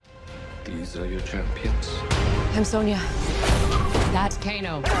These are your champions. I'm Sonya. That's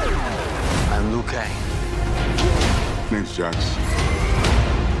Kano. I'm Liu Kang. Name's Jax.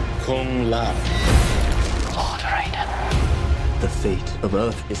 Kung Lao. Lord Raiden. The fate of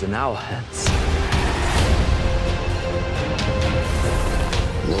Earth is in our hands.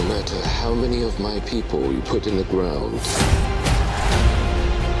 No matter how many of my people you put in the ground,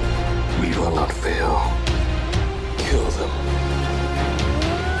 we will not fail. Kill them.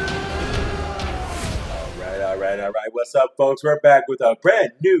 All right. What's up, folks? We're back with a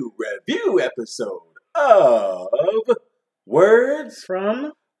brand new review episode of Words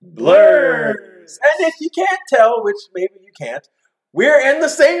from Blurs. And if you can't tell, which maybe you can't, we're in the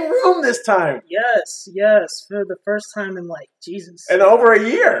same room this time. Yes, for the first time in Jesus. And over a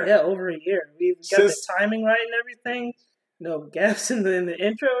year. Yeah, over a year. We've got the timing right and everything. No gaps in the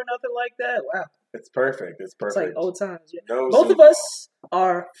intro or nothing like that. Wow. It's perfect. It's like old times. Yeah. No Both of us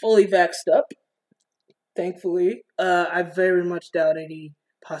are fully vaxxed up, thankfully. I very much doubt any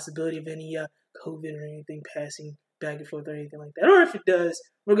possibility of any COVID or anything passing back and forth or anything like that. Or if it does,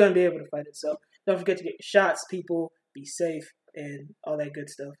 we're going to be able to fight it. So don't forget to get your shots, people. Be safe and all that good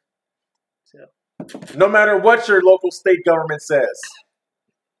stuff. So, no matter what your local state government says,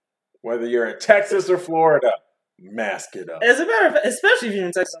 whether you're in Texas or Florida, mask it up. As a matter of fact, especially if you're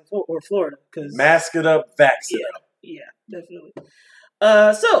in Texas or Florida, because mask it up, vax it up. Yeah, definitely.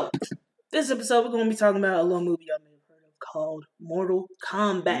 So this episode we're going to be talking about a little movie y'all may have heard of called Mortal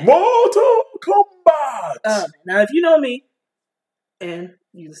Kombat. Mortal Kombat. Now, if you know me, and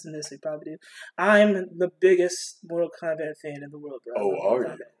you listen to this, you probably do. I'm the biggest Mortal Kombat fan in the world, bro. Oh, are you?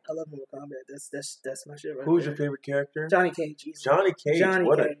 I love Mortal Kombat. That's my shit right Who's there. your favorite character? Johnny Cage. Johnny Cage. Johnny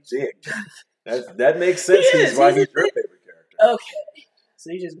What Cage. a dick. That makes sense. He's your favorite character. Okay.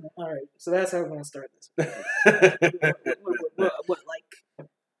 So you just all right. So that's how we're gonna start this.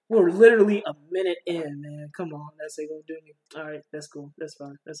 We're literally a minute in, man. Come on, that's ain't gonna do me. All right, that's cool. That's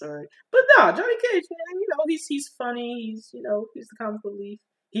fine. That's all right. But no, Johnny Cage, man. He's funny. He's the comic relief.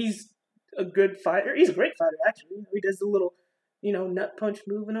 He's a good fighter. He's a great fighter, actually. He does the little, nut punch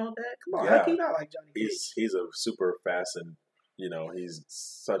move and all that. Come on, how can you not like Johnny Cage? He's a super fast and he's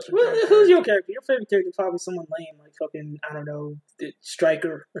such a. Who's your character? Your favorite character is probably someone lame, like fucking I don't know,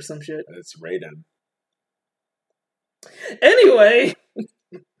 Stryker or some shit. It's Raiden. Anyway.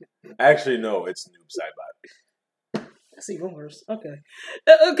 Actually, no, it's Noob Saibot. That's even worse. Okay.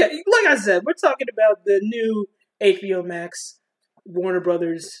 Like I said, we're talking about the new HBO Max Warner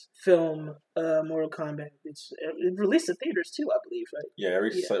Brothers film, Mortal Kombat. It released in theaters too, I believe, right? Yeah,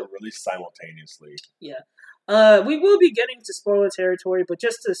 released simultaneously. Yeah. We will be getting to spoiler territory, but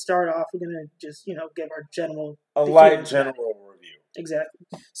just to start off, we're gonna just give our light general review. Exactly.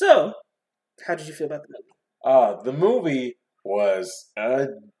 So, how did you feel about the movie? The movie was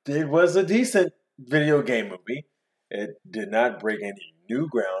a decent video game movie. It did not break any new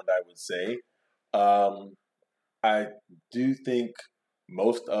ground, I would say. I do think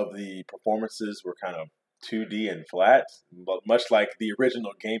most of the performances were kind of 2D and flat, much like the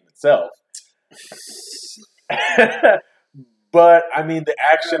original game itself. But I mean, the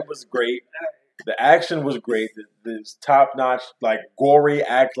action was great. This top-notch, gory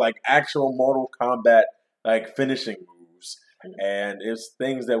actual Mortal Kombat, finishing moves. And it's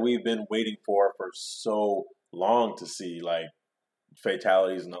things that we've been waiting for so long to see, like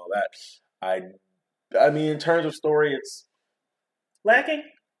fatalities and all that. I mean, in terms of story, it's lacking.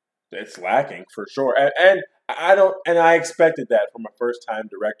 It's lacking for sure, and I expected that from a first-time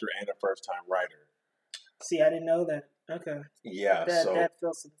director and a first-time writer. See, I didn't know that. Okay. Yeah, that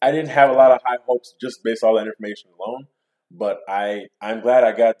I didn't have a lot of high hopes just based on all that information alone. But I'm glad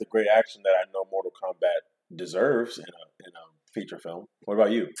I got the great action that I know Mortal Kombat deserves in a feature film. What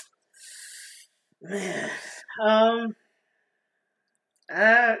about you? Man, I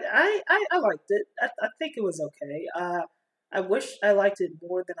liked it. I think it was okay. I wish I liked it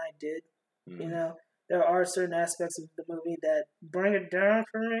more than I did. Mm. There are certain aspects of the movie that bring it down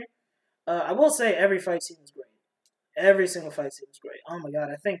for me. I will say every fight scene was great. Every single fight scene was great. Oh my god,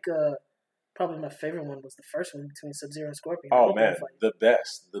 I think probably my favorite one was the first one between Sub-Zero and Scorpion. Oh man, the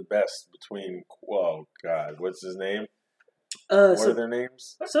best between. Oh god, what's his name? What are their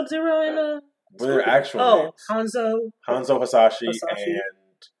names? Sub-Zero and what are their actual names? Hanzo Hasashi and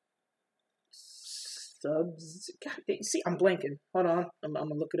See, I'm blanking. Hold on, I'm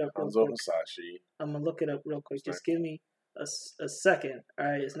gonna look it up. Hanzo Hasashi. I'm gonna look it up real quick. Just give me a second. All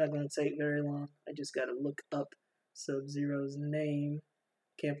right, it's not gonna take very long. I just gotta look up Sub-Zero's name.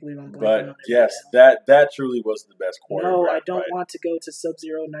 Can't believe I'm blanking on it. But yes, that truly was the best choreographed. No, I don't want to go to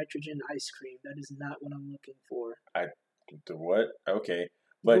Sub-Zero Nitrogen Ice Cream. That is not what I'm looking for. The what? Okay.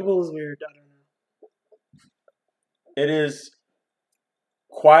 But Google is weird. I don't know. it is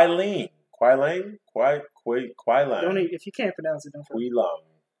Quailing. Quailing? Don't if you can't pronounce it, don't.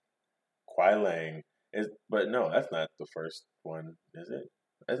 Quailang. But no, that's not the first one, is it?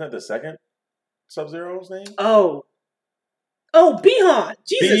 Isn't that the second Sub-Zero's name? Oh, Bihan.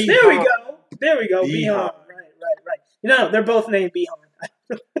 Jesus, there we go. Bihan. Right. No, they're both named Bihan.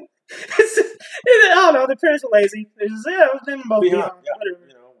 I don't know. The parents were lazy. They just let's name them both Bihan. Yeah. Whatever.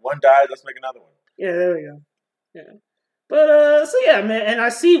 One died. Let's make another one. Yeah, there we go. Yeah. But so yeah, man, and I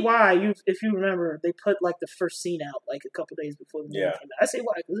see why if you remember, they put like the first scene out like a couple days before the movie came out. I see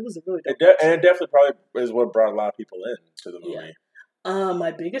why, because it was a really dope. And it definitely probably is what brought a lot of people in to the movie. One of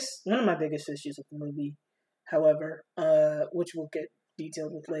my biggest issues with the movie, however, which we'll get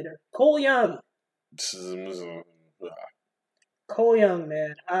detailed with later, Cole Young. Cole Young,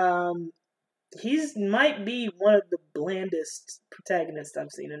 man. He's might be one of the blandest protagonists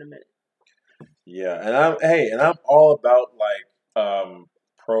I've seen in a minute. Yeah, and I'm all about like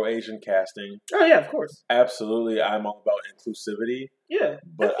pro-Asian casting. Oh yeah, of course. Absolutely, I'm all about inclusivity. Yeah,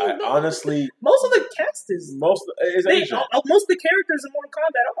 but I honestly, most of the cast is Asian. Most of the characters in Mortal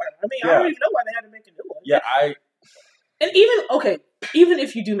Kombat are. I mean, I don't even know why they had to make a new one. Yeah, even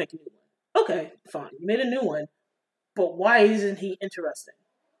if you do make a new one, okay, fine, you made a new one, but why isn't he interesting?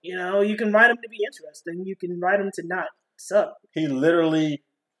 You know, you can write him to be interesting. You can write him to not suck. He literally,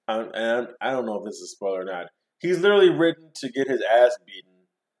 and I don't know if this is a spoiler or not. He's literally written to get his ass beaten,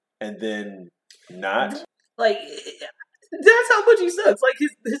 and then not. Like, that's how much he sucks. Like,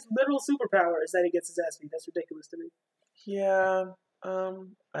 his literal superpower is that he gets his ass beat. That's ridiculous to me. Yeah, I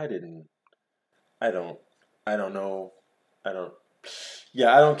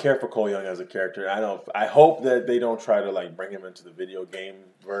don't care for Cole Young as a character. I hope that they don't try to like bring him into the video game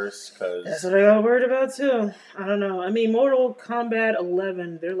verse, because that's what I got worried about too. I don't know. I mean, Mortal Kombat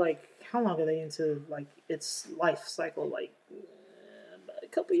 11. They're like, how long are they into like its life cycle? Like a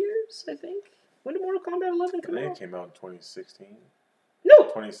couple years, I think. When did Mortal Kombat 11 come out? It came out in 2016. No,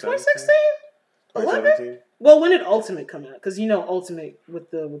 2016. 11? Well, when did Ultimate come out? Because Ultimate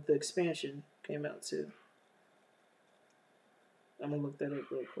with the expansion came out too. I'm going to look that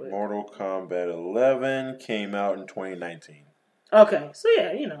up real quick. Mortal Kombat 11 came out in 2019. Okay. So,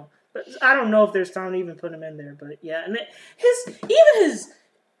 yeah, But I don't know if there's time to even put him in there. But, yeah. And his...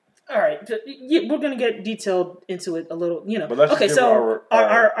 All right. We're going to get detailed into it a little, But let's okay, so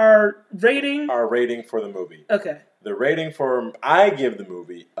our rating... Our rating for the movie. Okay. The rating for... I give the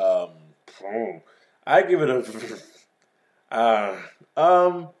movie... I give it a...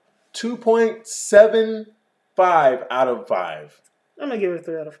 2.75 out of 5. I'm going to give it a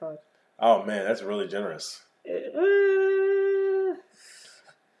 3 out of 5. Oh, man, that's really generous. I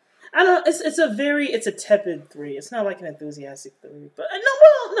don't. It's a tepid 3. It's not like an enthusiastic 3. But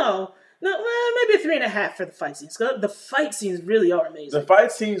no, maybe a 3.5 for the fight scenes. The fight scenes really are amazing. The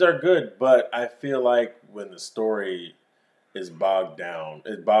fight scenes are good, but I feel like when the story is bogged down,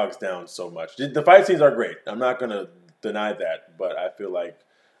 it bogs down so much. The fight scenes are great. I'm not going to deny that, but I feel like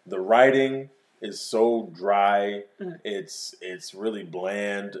the writing is so dry. Mm. It's really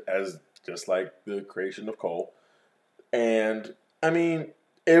bland, as just like the creation of Cole. And I mean,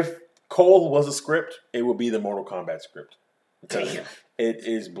 if Cole was a script, it would be the Mortal Kombat script. It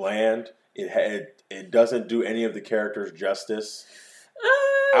is bland. It doesn't do any of the characters justice.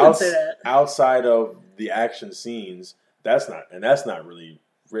 I would say that. Outside of the action scenes, that's not really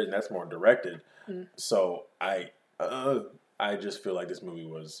written. That's more directed. Mm. So I just feel like this movie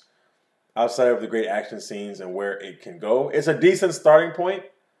was, outside of the great action scenes and where it can go, it's a decent starting point,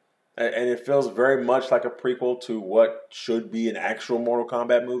 and it feels very much like a prequel to what should be an actual Mortal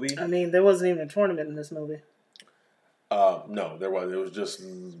Kombat movie. I mean, there wasn't even a tournament in this movie. No, there was. It was just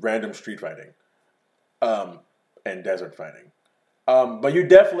random street fighting, and desert fighting. But you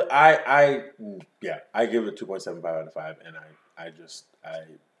definitely, I give it 2.75 out of 5, and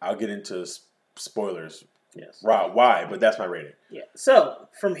I'll get into spoilers. Yes. Why? But that's my rating. Yeah. So,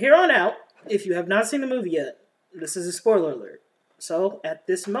 from here on out, if you have not seen the movie yet, this is a spoiler alert. So, at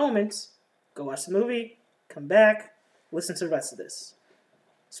this moment, go watch the movie, come back, listen to the rest of this.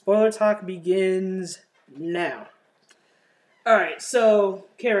 Spoiler talk begins now. Alright, so,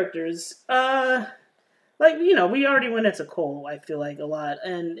 characters. We already went into Cole, I feel like, a lot.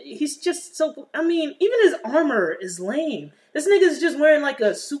 And he's just so... I mean, even his armor is lame. This nigga's just wearing, like,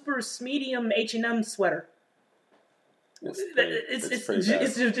 a super medium H&M sweater.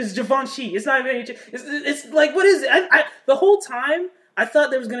 It's Givenchy. It's not even. It's like, what is it? The whole time I thought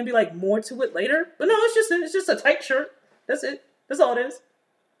there was gonna be like more to it later, but no, it's just a tight shirt. That's it. That's all it is.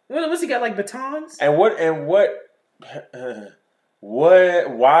 What's he got, like batons? And what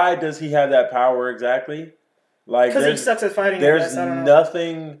What? Why does he have that power exactly? Like, Because he sucks at fighting. there's I don't know.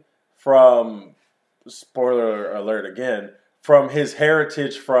 nothing from, spoiler alert again, from his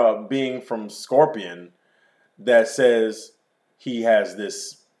heritage from being from Scorpion that says he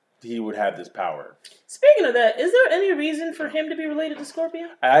would have this power. Speaking of that, is there any reason for him to be related to Scorpion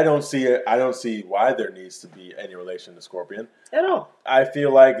I don't see it. I don't see why there needs to be any relation to Scorpion. at all? I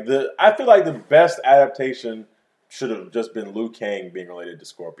feel like the best adaptation should have just been Liu Kang being related to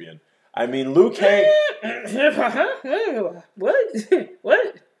Scorpion. I mean, Liu Kang. What?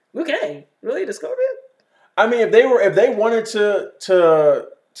 Liu Kang related to Scorpion? I mean, if they wanted to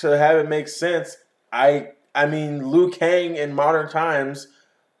have it make sense, I mean, Liu Kang in modern times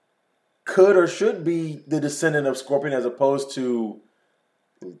could or should be the descendant of Scorpion as opposed to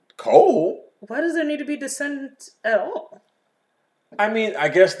Cole. Why does there need to be descendants at all? I mean, I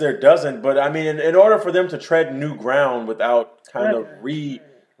guess there doesn't, but I mean, in order for them to tread new ground without kind of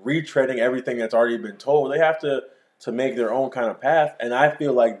retreading everything that's already been told, they have to make their own kind of path. And I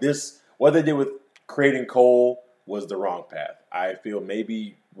feel like what they did with creating Cole was the wrong path. I feel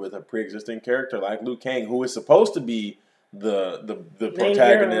maybe with a pre-existing character like Liu Kang, who is supposed to be the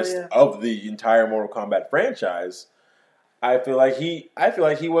protagonist of the entire Mortal Kombat franchise, I feel like he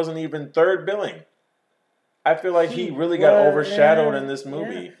wasn't even third billing. I feel like he really got overshadowed in this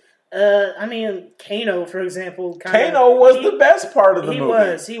movie. Yeah. I mean, Kano, for example. Kano was the best part of the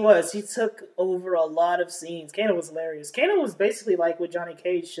movie. He was. He took over a lot of scenes. Kano was hilarious. Kano was basically like what Johnny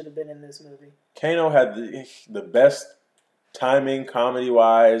Cage should have been in this movie. Kano had the best timing,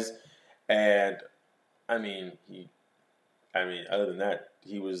 comedy-wise, and other than that,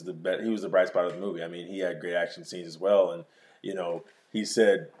 he was the bright spot of the movie. I mean, he had great action scenes as well, and he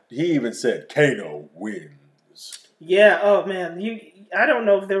even said, "Kano wins." Yeah. Oh man, I don't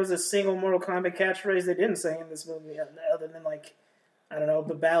know if there was a single Mortal Kombat catchphrase they didn't say in this movie, other than like, I don't know,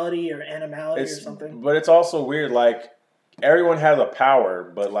 babality or animality or something. But it's also weird, like everyone has a power,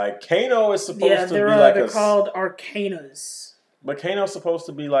 but like Kano is supposed to be like they're called Arcanas. But Kano's supposed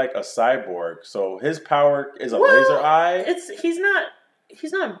to be like a cyborg, so his power is a laser eye. He's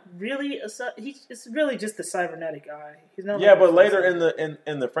not really it's really just the cybernetic eye. He's not. Yeah, but later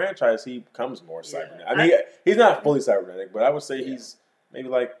in the franchise, he becomes more cybernetic. I mean, he's not fully cybernetic, but I would say he's maybe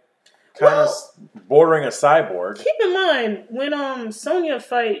like kind of bordering a cyborg. Keep in mind when Sonya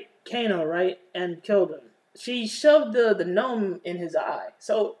fight Kano, right, and killed him, she shoved the gnome in his eye.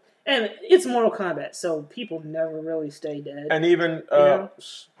 So. And it's Mortal Kombat, so people never really stay dead. And even for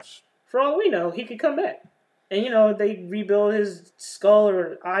all we know, he could come back. And they rebuild his skull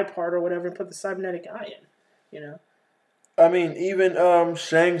or eye part or whatever and put the cybernetic eye in. I mean, even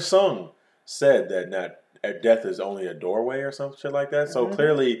Shang Tsung said that death is only a doorway or some shit like that. So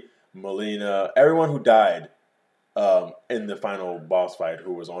clearly, Mileena, everyone who died in the final boss fight,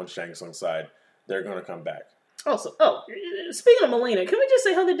 who was on Shang Tsung's side, they're gonna come back. Also, speaking of Mileena, can we just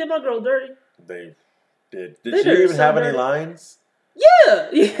say how they did my girl dirty? They did. Did she even have any lines? Yeah,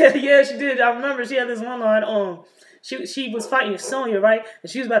 she did. I remember she had this one line. She was fighting Sonya, right?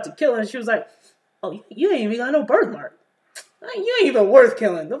 And she was about to kill her, and she was like, "Oh, you ain't even got no birthmark. You ain't even worth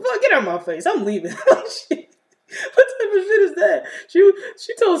killing. The fuck, get out of my face. I'm leaving." What type of shit is that? She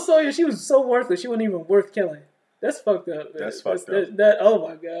told Sonya she was so worthless she wasn't even worth killing. That's fucked up. Man. That's fucked up. Oh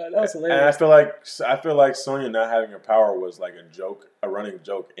my god, that was hilarious. And I feel like Sonya not having her power was like a running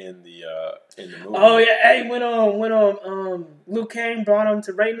joke in the movie. Oh yeah, hey, when Liu Kang brought him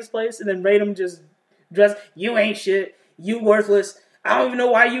to Raiden's place, and then Raiden just dressed, "You ain't shit, you worthless. I don't even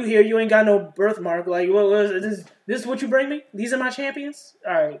know why you here. You ain't got no birthmark. Like, what was this? This is what you bring me? These are my champions.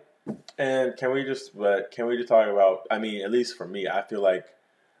 All right." And can we just talk about? I mean, at least for me, I feel like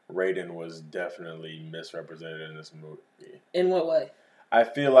Raiden was definitely misrepresented in this movie. In what way? I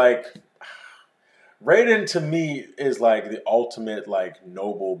feel like Raiden to me is like the ultimate like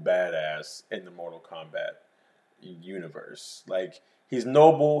noble badass in the Mortal Kombat universe. Like he's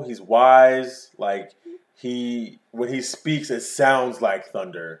noble, he's wise, like when he speaks it sounds like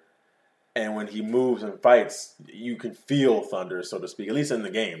thunder. And when he moves and fights, you can feel thunder, so to speak, at least in the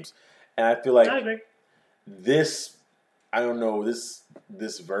games. And I feel like I agree. This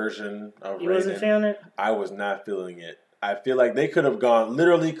version of Raiden, wasn't feeling it? I was not feeling it. I feel like they could have gone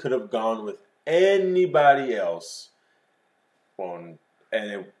with anybody else and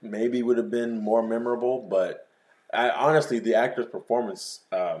it maybe would have been more memorable, but honestly, the actor's performance,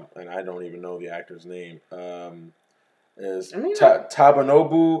 and I don't even know the actor's name, is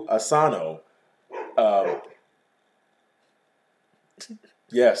Tabanobu Asano.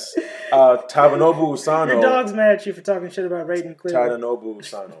 Yes. Tadanobu Usano. Your dog's mad at you for talking shit about Raiden clearly. Tadanobu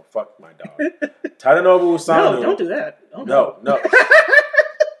Usano. Fuck my dog. Tadanobu Usano. No, don't do that. No.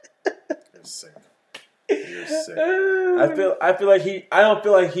 You're sick. You're sick. I feel like I don't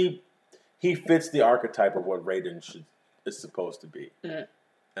feel like he fits the archetype of what Raiden is supposed to be. Mm.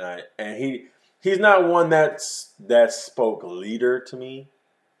 And he's not one that spoke leader to me.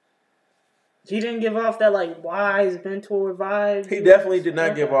 He didn't give off that like wise mentor vibe. He definitely did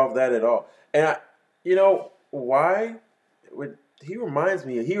not give off that at all. And you know why? He reminded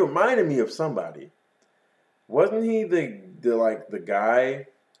me of somebody. Wasn't he the guy?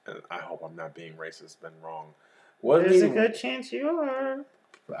 And I hope I'm not being racist and wrong. There's a good chance you are.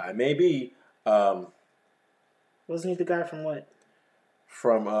 I may be. Wasn't he the guy from what?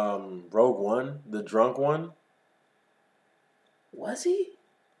 From Rogue One, the drunk one. Was he?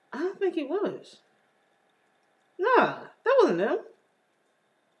 I don't think he was. Nah, that wasn't him.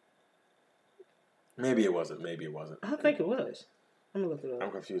 Maybe it wasn't. I don't think it was. I'm gonna look it up.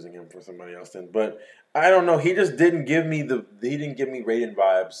 I'm confusing him for somebody else then, but I don't know. He just didn't give me Raiden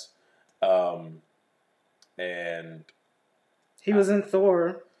vibes, and he was in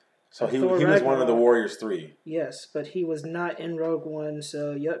Thor. So he was one of the Warriors 3. Yes, but he was not in Rogue One.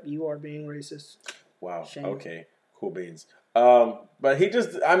 So yep, you are being racist. Wow. Shame. Okay. Cool beans. But he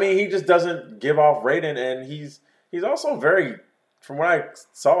just doesn't give off Raiden, and he's also very, from what I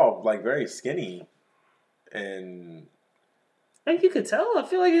saw, like very skinny, and you could tell. I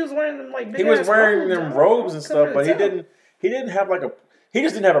feel like he was wearing them like big. He was wearing them robes and stuff, but he didn't have like a. He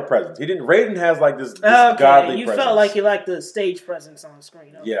just didn't have a presence. Raiden has like this godly you presence. felt like he lacked the stage presence on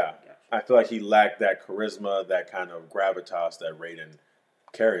screen. Okay, yeah. gotcha. I feel like he lacked that charisma, that kind of gravitas that Raiden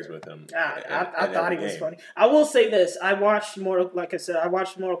carries with him. I thought he was funny. I will say this. I watched Mortal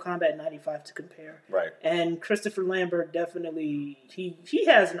Kombat 95 to compare. Right. And Christopher Lambert definitely, he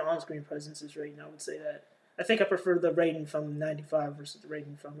has an on-screen presence as Raiden, I would say that. I think I prefer the Raiden from 95 versus the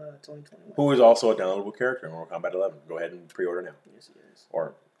Raiden from 2021. Who is also a downloadable character in Mortal Kombat 11. Go ahead and pre-order now. Yes, he is.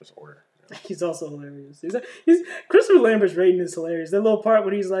 Or just order. Yeah. He's also hilarious. Christopher Lambert's Raiden is hilarious. That little part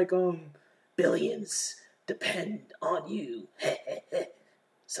when he's like, billions depend on you.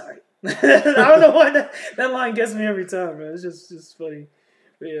 Sorry. I don't know why that line gets me every time, man. It's just funny.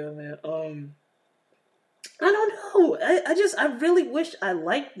 But yeah, man. I don't know. I really wish I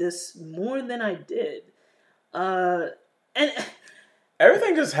liked this more than I did. And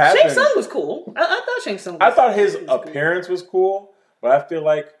everything just happened. Shang Tsung was cool. I thought Shang Tsung. I thought his appearance was cool, but I feel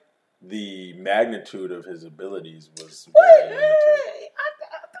like the magnitude of his abilities was very limited.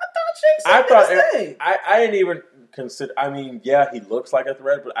 I thought Shang Tsung. I didn't even consider. I mean, yeah, he looks like a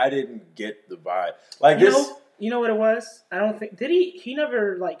threat, but I didn't get the vibe. Like You know what it was? I don't think he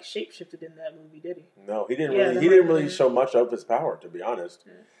never like shapeshifted in that movie, did he? No, he didn't really. He didn't really show much of his power, to be honest.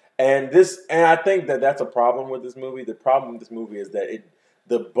 Yeah. And I think that's a problem with this movie. The problem with this movie is that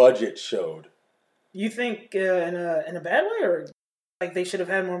the budget showed. You think in a bad way, or like they should have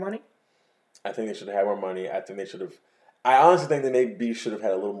had more money? I think they should have had more money. I think they should have. I honestly think they maybe should have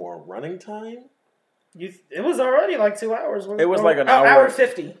had a little more running time. It was already like 2 hours. It was like an hour. Hour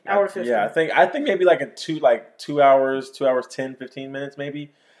 50. Hour 50. Yeah, I think maybe like 2 hours, 2 hours 10, 15 minutes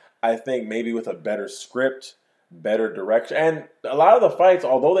maybe. I think maybe with a better script, better direction. And a lot of the fights,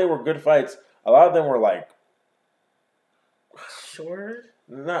 although they were good fights, a lot of them were like shorter?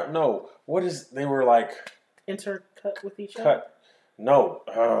 No. They were like intercut with each other? No.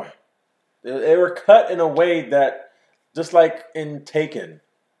 They were cut in a way that just like in Taken.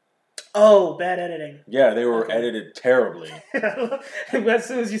 Oh, bad editing. Yeah, they were edited terribly. As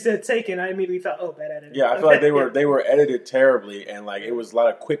soon as you said Taken, I immediately thought, oh, bad editing. Yeah, I feel like they were edited terribly, and like it was a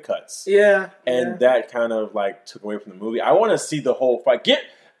lot of quick cuts. Yeah, and that kind of like took away from the movie. I want to see the whole fight. Get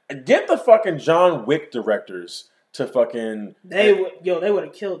the fucking John Wick directors to fucking. They would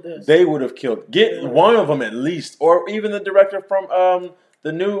have killed this. They would have killed. Get one of them at least, or even the director from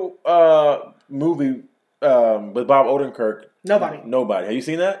the new movie with Bob Odenkirk. Nobody. Have you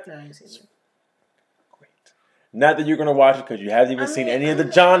seen that? No, I haven't seen it. Great. Not that you're going to watch it because you haven't even seen any of the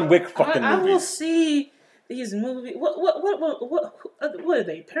John Wick fucking movies. I will see these movies. What are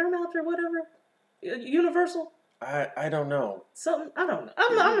they? Paramount or whatever? Universal? I don't know. Something I don't know.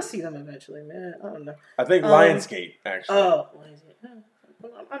 I'm gonna see them eventually, man. I don't know. I think Lionsgate actually. Oh, Lionsgate.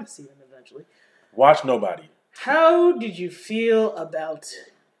 I'm gonna see them eventually. Watch Nobody. How did you feel about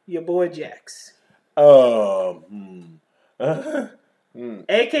your boy Jax?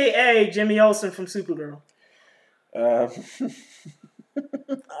 AKA Jimmy Olsen from Supergirl. He did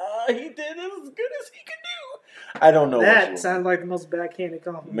as good as he could do. I don't know. That sounds like the most backhanded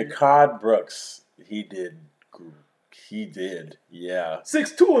compliment. Mehcad Brooks, he did He did. Yeah.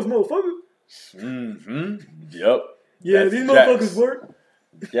 6 tours, motherfucker. Mm-hmm. Yep. Yeah, That's these Jax. motherfuckers work.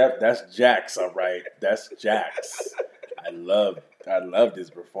 Yep, that's Jax, all right. That's Jax. I loved his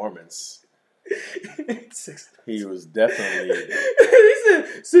performance. 6. He was definitely He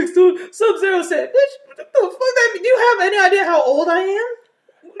said 6 tours. Sub-Zero said, "Bitch, what the fuck that mean? Do you have any idea how old I am?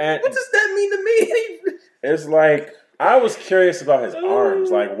 and What does that mean to me?" it's like I was curious about his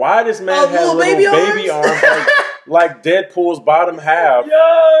arms. Like, why this man had little little baby arms? arms like Deadpool's bottom half.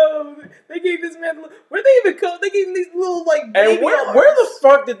 Yo, they gave this man. Where they even come? They gave him these little like. And baby where arms. the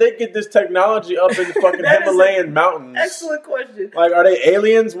fuck did they get this technology up in the fucking That is Himalayan mountains? Excellent question. Like, are they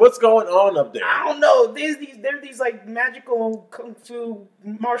aliens? What's going on up there? I don't know. They're these like magical kung fu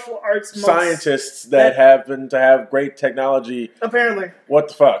martial arts monks, Scientists that happen to have great technology. apparently. What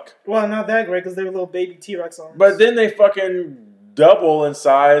the fuck? Well, not that great because they're little baby T-Rex arms. But then they fucking double in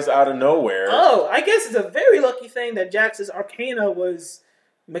size out of nowhere. Oh, I guess it's a very lucky thing that Jax's Arcana was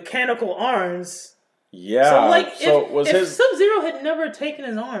mechanical arms. Yeah. So, like, if Sub-Zero had never taken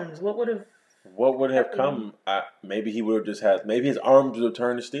his arms, what would have come? Maybe he would have just had. Maybe his arms would have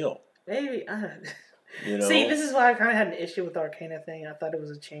turned to steel. maybe? I don't know. You know. See, this is why I kind of had an issue with the Arcana thing. I thought it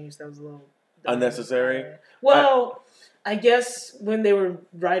was a change that was a little Unnecessary? Well, I guess when they were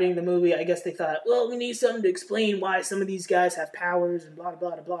writing the movie, I guess they thought, well, we need something to explain why some of these guys have powers and blah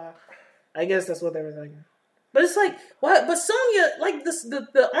blah blah blah. I guess that's what they were thinking. But it's like, what? But Sonya, like this,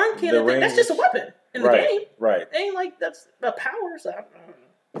 the arm cannon thing, that's just a weapon in the game. Right. It ain't like that's a power. So I don't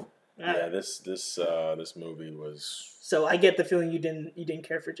know. Yeah. This movie was. So I get the feeling you didn't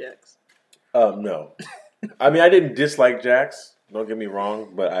care for Jax. No. I mean, I didn't dislike Jax. Don't get me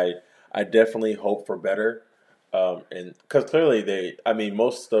wrong, but I definitely hope for better. And because clearly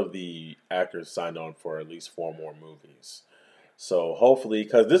most of the actors signed on for at least 4 more movies. So hopefully,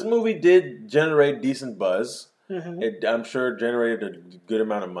 because this movie did generate decent buzz, I'm sure it generated a good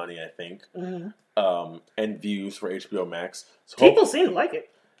amount of money. I think, and views for HBO Max. So People seem to like it.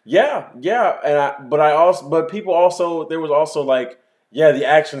 Yeah, but people also there was also like, yeah, the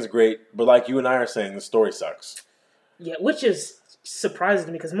action's great, but like you and I are saying, the story sucks. Yeah, which is surprising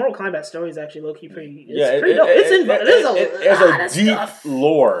to me because Mortal Kombat story is actually low key pretty. It's a deep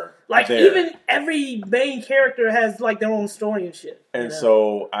lore. Like there. even every main character has like their own story and shit. And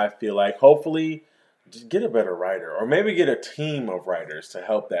so I feel like hopefully just get a better writer, or maybe get a team of writers to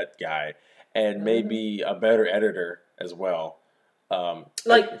help that guy, and maybe a better editor as well.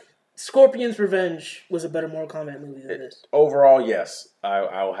 Like Scorpion's Revenge was a better Mortal Kombat movie than this. Overall, yes,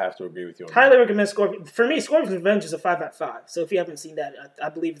 I will have to agree with you on Highly that. recommend Scorpion. For me, Scorpion's Revenge is a 5 out of 5. So if you haven't seen that, I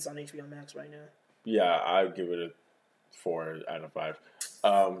believe it's on HBO Max right now. Yeah, I'd give it a 4 out of 5.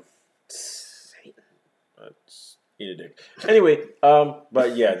 Eat a dick. Anyway,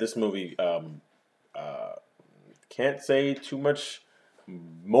 but yeah, this movie, can't say too much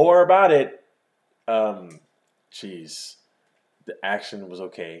more about it. Jeez, the action was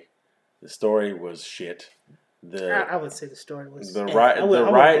okay. The story was shit. I would say the story was You know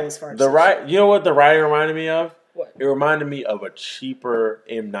what the writing reminded me of? What? It reminded me of a cheaper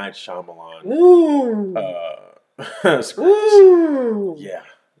M. Night Shyamalan Ooh. script. Ooh. Yeah,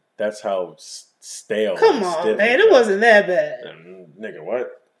 that's how stale. Come and on, stiff man. it It wasn't that bad. Nigga,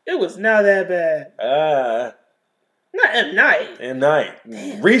 what? It was not that bad. Not M. Night. M. Night.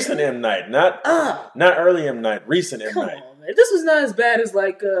 Recent M. Night. Not early M. Night. Recent M. Come Night. on, man. This was not as bad as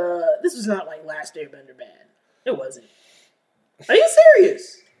like, this was not like Last Airbender bad. It wasn't. Are you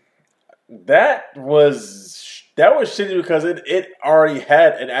serious? That was shitty because it already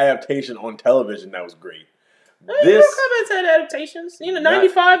had an adaptation on television that was great. Mortal Kombat's had adaptations.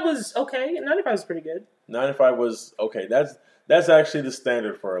 95 was okay. 95 was pretty good. 95 was okay. That's actually the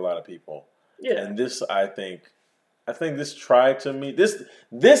standard for a lot of people. Yeah. And this, I think this tried to meet this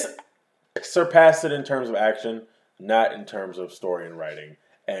surpassed it in terms of action, not in terms of story and writing.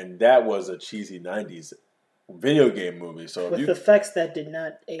 And that was a cheesy 90s video game movie. So with effects that did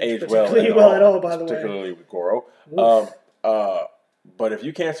not age particularly well at all, by the way. Particularly with Goro. But if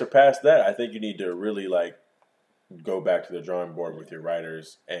you can't surpass that, I think you need to really like go back to the drawing board with your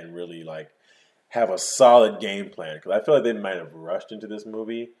writers and really like have a solid game plan. Because I feel like they might have rushed into this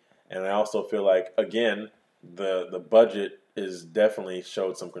movie. And I also feel like, again, the budget is definitely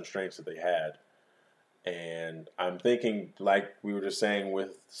showed some constraints that they had. And I'm thinking, like we were just saying,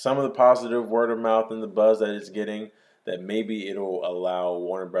 with some of the positive word of mouth and the buzz that it's getting, that maybe it'll allow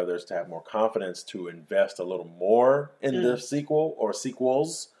Warner Brothers to have more confidence to invest a little more in the sequel or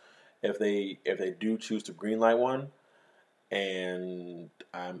sequels if they do choose to greenlight one. And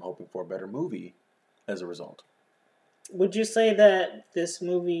I'm hoping for a better movie as a result. Would you say that this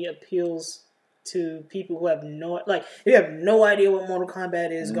movie appeals to people who have you have no idea what Mortal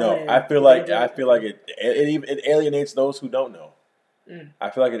Kombat is. No, I feel like it alienates those who don't know. I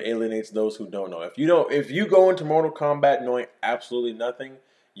feel like it alienates those who don't know. If you go into Mortal Kombat knowing absolutely nothing,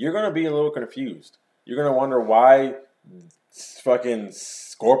 you're gonna be a little confused. You're gonna wonder why fucking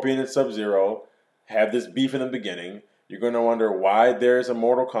Scorpion and Sub-Zero have this beef in the beginning. You're gonna wonder why there's a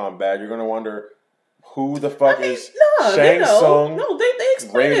Mortal Kombat. You're gonna wonder who the fuck is Shang Tsung. No, they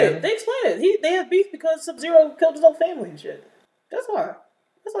explain it. They explain it. They have beef because Sub-Zero killed his whole family and shit. That's why.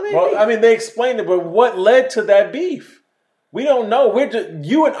 They have beef. I mean, they explained it, but what led to that beef? We don't know.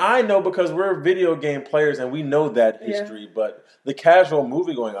 You and I know because we're video game players and we know that history. But the casual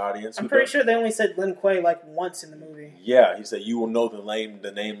movie-going audience, I'm pretty sure they only said Lin Kuei like once in the movie. Yeah, he said you will know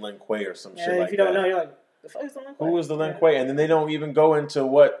the name Lin Kuei or some shit like that. If you don't know, you're like, the fuck is the Lin Kuei? Who is the Lin Kuei? And then they don't even go into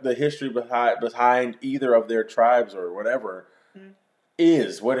what the history behind either of their tribes or whatever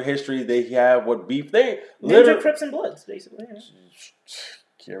is. What history they have, what beef they Ninja Crips and Bloods, basically.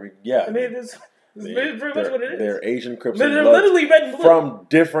 Yeah. I mean, it's pretty much what it is. They're Asian Crips They're and Bloods literally red and blue from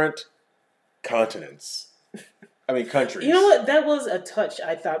different continents. I mean, countries. You know what? That was a touch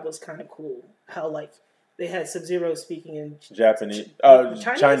I thought was kind of cool. How like they had Sub-Zero speaking in Japanese,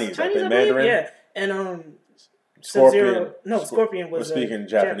 Chinese, like the Mandarin. Yeah, and Scorpion. Scorpion was speaking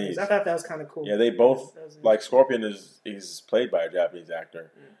Japanese. I thought that was kind of cool. Yeah, they both like Scorpion is played by a Japanese actor,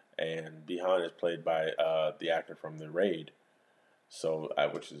 and Bi-Han is played by the actor from The Raid,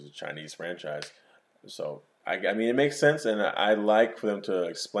 which is a Chinese franchise. So I mean, it makes sense, and I like for them to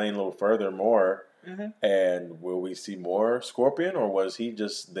explain a little further more. Mm-hmm. And will we see more Scorpion, or was he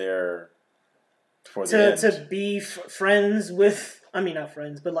just there for the end? To be friends with? I mean, not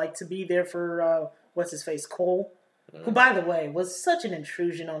friends, but like to be there for what's his face, Cole, who by the way was such an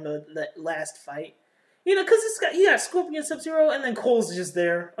intrusion on the last fight. You know, because you got Scorpion, Sub-Zero, and then Cole's just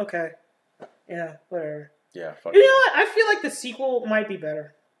there. Okay, yeah, whatever. Yeah, fuck you know what? I feel like the sequel might be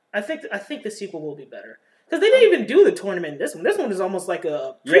better. I think the sequel will be better. Because they didn't even do the tournament in this one. This one is almost like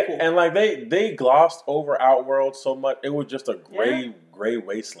a prequel. Yeah, and like they glossed over Outworld so much. It was just a gray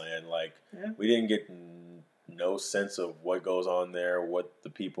wasteland. Like we didn't get no sense of what goes on there, what the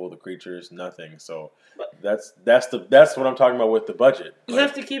people, the creatures, nothing. So that's what I'm talking about with the budget. You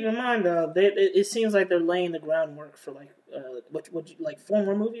have to keep in mind though, it seems like they're laying the groundwork for like like 4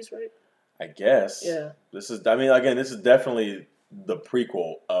 more movies, right? I guess. Yeah. This is definitely the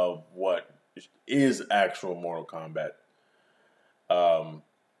prequel of what is actual Mortal Kombat.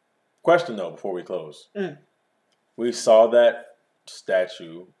 Question though, before we close, we saw that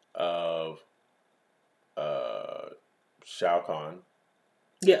statue of Shao Kahn.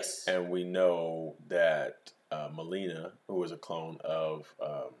 Yes, and we know that Mileena, who was a clone of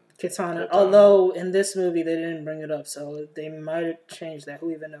Kitana. Although in this movie they didn't bring it up, so they might have changed that.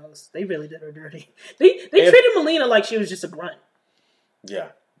 Who even knows? They really did her dirty. They treated Mileena like she was just a grunt. Yeah,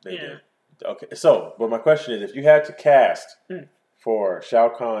 they did. Okay, but my question is, if you had to cast for Shao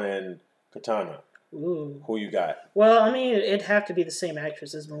Kahn and Kitana, who you got? Well, I mean, it'd have to be the same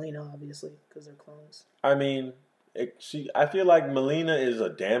actress as Mileena, obviously, because they're clones. I mean, I feel like Mileena is a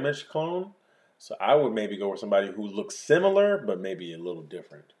damaged clone, so I would maybe go with somebody who looks similar, but maybe a little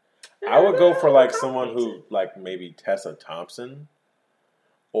different. I would go for like someone who, like maybe Tessa Thompson,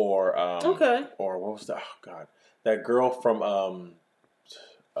 or or what was that girl from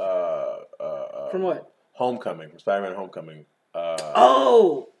from what? Homecoming, from Spider-Man Homecoming.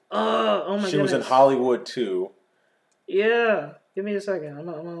 Oh my god. She was in Hollywood too. Yeah. Give me a second. I'm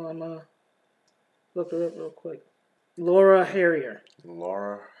gonna look her up real quick. Laura Harrier.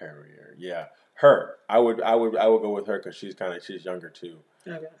 Yeah. Her. I would go with her because she's younger too.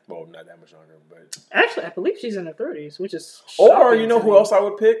 Okay. Well, not that much younger, but actually I believe she's in her 30s, which is or you know who else I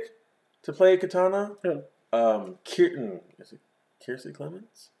would pick to play Kitana? Who? Is it Kiersey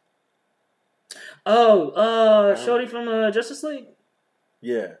Clements? Shorty from Justice League?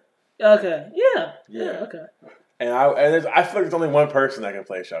 Yeah. Okay. Yeah. Okay. And I feel like there's only one person that can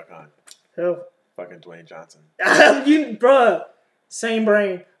play Shao Kahn. Who? Fucking Dwayne Johnson. Bruh. Same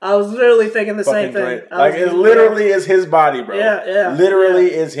brain. I was literally thinking the same thing. Like it literally is his body, bro. Yeah.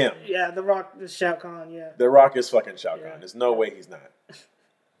 Literally is him. Yeah, The Rock is Shao Kahn, yeah. The Rock is fucking Shao Kahn. There's no way he's not.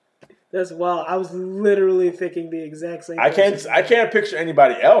 That's wild. I was literally thinking the exact same thing. I can't picture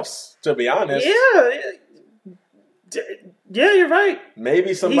anybody else, to be honest. Yeah, you're right.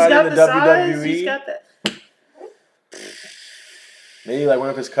 Maybe somebody in the WWE. He's got that. Maybe like one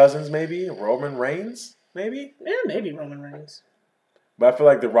of his cousins, maybe Roman Reigns, maybe. Yeah, maybe Roman Reigns. But I feel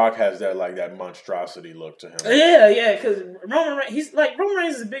like The Rock has that monstrosity look to him. Yeah, because Roman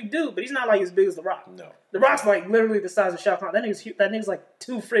Reigns is a big dude, but he's not like as big as The Rock. No, The Rock's like literally the size of Shao Kahn. That nigga's like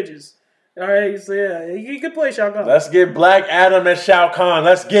 2 fridges. All right, so yeah, you can play Shao Kahn. Let's get Black Adam and Shao Kahn.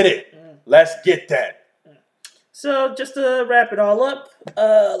 Let's get it. Let's get that. So just to wrap it all up,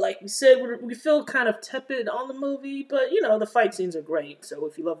 like we said, we feel kind of tepid on the movie, but you know the fight scenes are great. So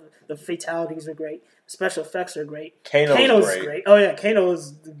if you love the fatalities are great, special effects are great. Kano's great. Oh yeah, Kano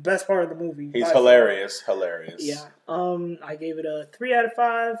is the best part of the movie. He's hilarious. Yeah. I gave it a 3 out of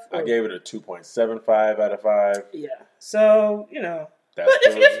 5. I gave it a 2.75 out of 5. Yeah. So you know, but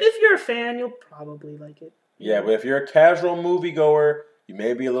if you're a fan, you'll probably like it. Yeah, but if you're a casual moviegoer, you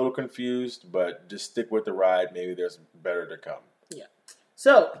may be a little confused, but just stick with the ride. Maybe there's better to come. Yeah.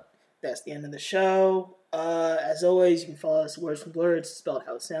 So, that's the end of the show. As always, you can follow us Words from Blurred, spelled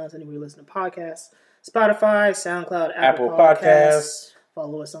how it sounds, anywhere you listen to podcasts. Spotify, SoundCloud, Apple Podcasts.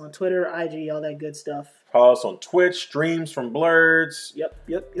 Follow us on Twitter, IG, all that good stuff. Follow us on Twitch, Streams from Blurreds.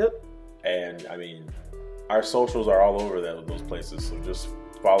 Yep. And, I mean, our socials are all over those places, so just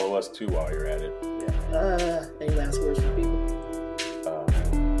follow us, too, while you're at it. Yeah. Any last words for people?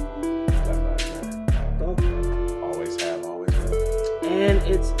 Always have, always will. And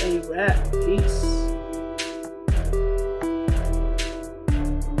it's a wrap. Peace.